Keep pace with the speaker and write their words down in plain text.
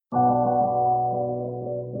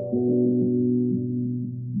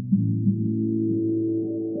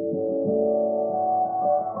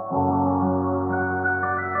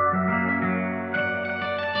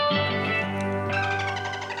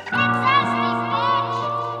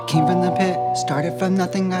Came from the pit, started from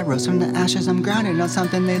nothing. I rose from the ashes, I'm grounded on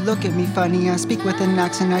something. They look at me funny, I speak with an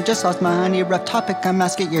accent. I just lost my honey, rough topic, I'm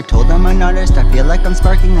asking. You're told I'm an artist, I feel like I'm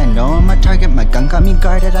sparking. I know I'm a target, my gun got me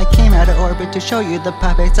guarded. I came out of orbit to show you the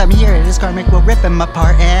puppets. I'm here, it is karmic, we'll rip them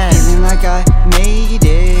apart. And feeling like I made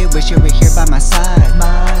it, wish you were here by my side.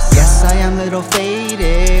 Yes, I am little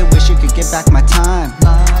faded, wish you could get back my time.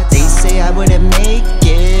 They say I wouldn't make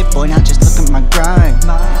it, boy, now just look at my grind.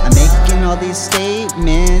 I'm making all these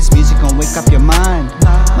statements, music gon' wake up your mind.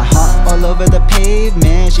 My heart all over the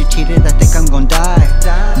pavement, she cheated, I think I'm gon' die.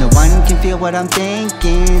 No one can feel what I'm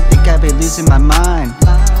thinking, think I've been losing my mind.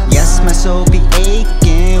 Yes, my soul be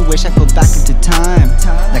aching, wish I go back into time.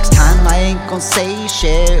 Next time I ain't gon' say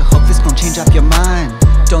shit, hope this gon' change up your mind.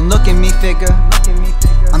 Don't look at me, figure,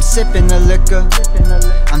 I'm sipping the liquor,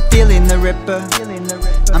 I'm feeling the ripper,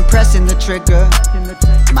 I'm pressing the trigger,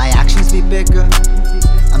 my actions be bigger,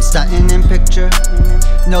 I'm stunting in picture.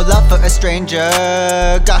 No love for a stranger,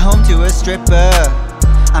 got home to a stripper.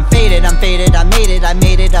 I'm faded, I made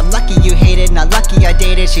it, I'm lucky you hated, not lucky I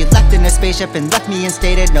dated. She left in a spaceship and left me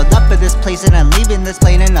instated. No love for this place and I'm leaving this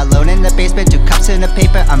plane and alone in the basement, 2 cups in a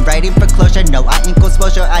paper. I'm writing for closure, no I ain't gon'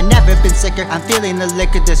 exposure. I never been sicker, I'm feeling the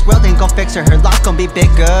liquor. This world ain't gon' fix her, her loss gon' be bigger.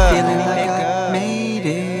 Feeling like I made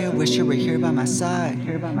it, wish you were here by my side.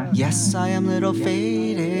 Yes, I am little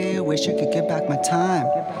faded, wish you could get back my time.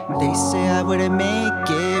 They say I wouldn't make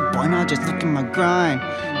it, boy now just look at my grind.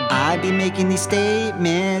 I be making these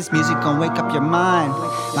statements, music gon' wake up your mind.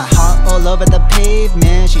 My heart all over the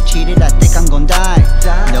pavement, she cheated, I think I'm gon' die.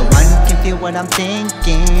 No one can feel what I'm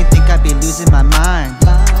thinking, think I be losing my mind.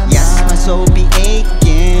 Yes, my soul be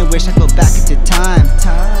aching, wish I go back into time.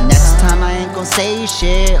 Next time I ain't gon' say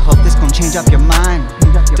shit, hope this gon' change up your mind.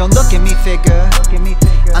 Don't look at me, figure,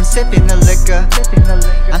 I'm sipping the liquor,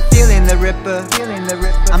 I'm feeling the ripper,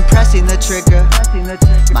 I'm pressing the trigger,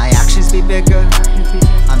 my actions be bigger,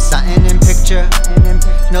 I'm stunting in picture.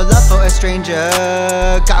 No love for a stranger,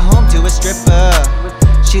 got home to a stripper.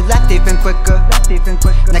 She left even quicker,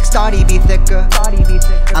 next starty be thicker.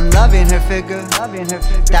 I'm loving her figure,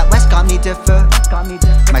 that West got me differ.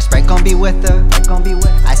 My Sprite gon' be with her,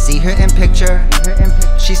 I see her in picture.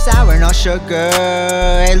 She sour, no sugar,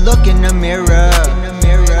 hey look in the mirror.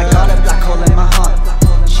 I got a black hole in my heart,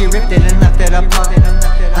 she ripped it and left it apart.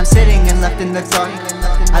 I'm sitting and left in the dark,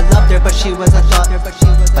 I loved her but she was a thought.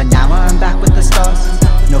 But now I'm back with the stars,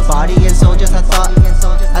 no body and soul, just a thought.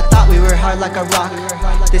 I thought we were hard like a rock,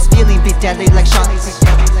 this feeling be deadly like shots.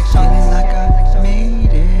 Feeling like I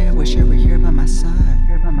made it, wish you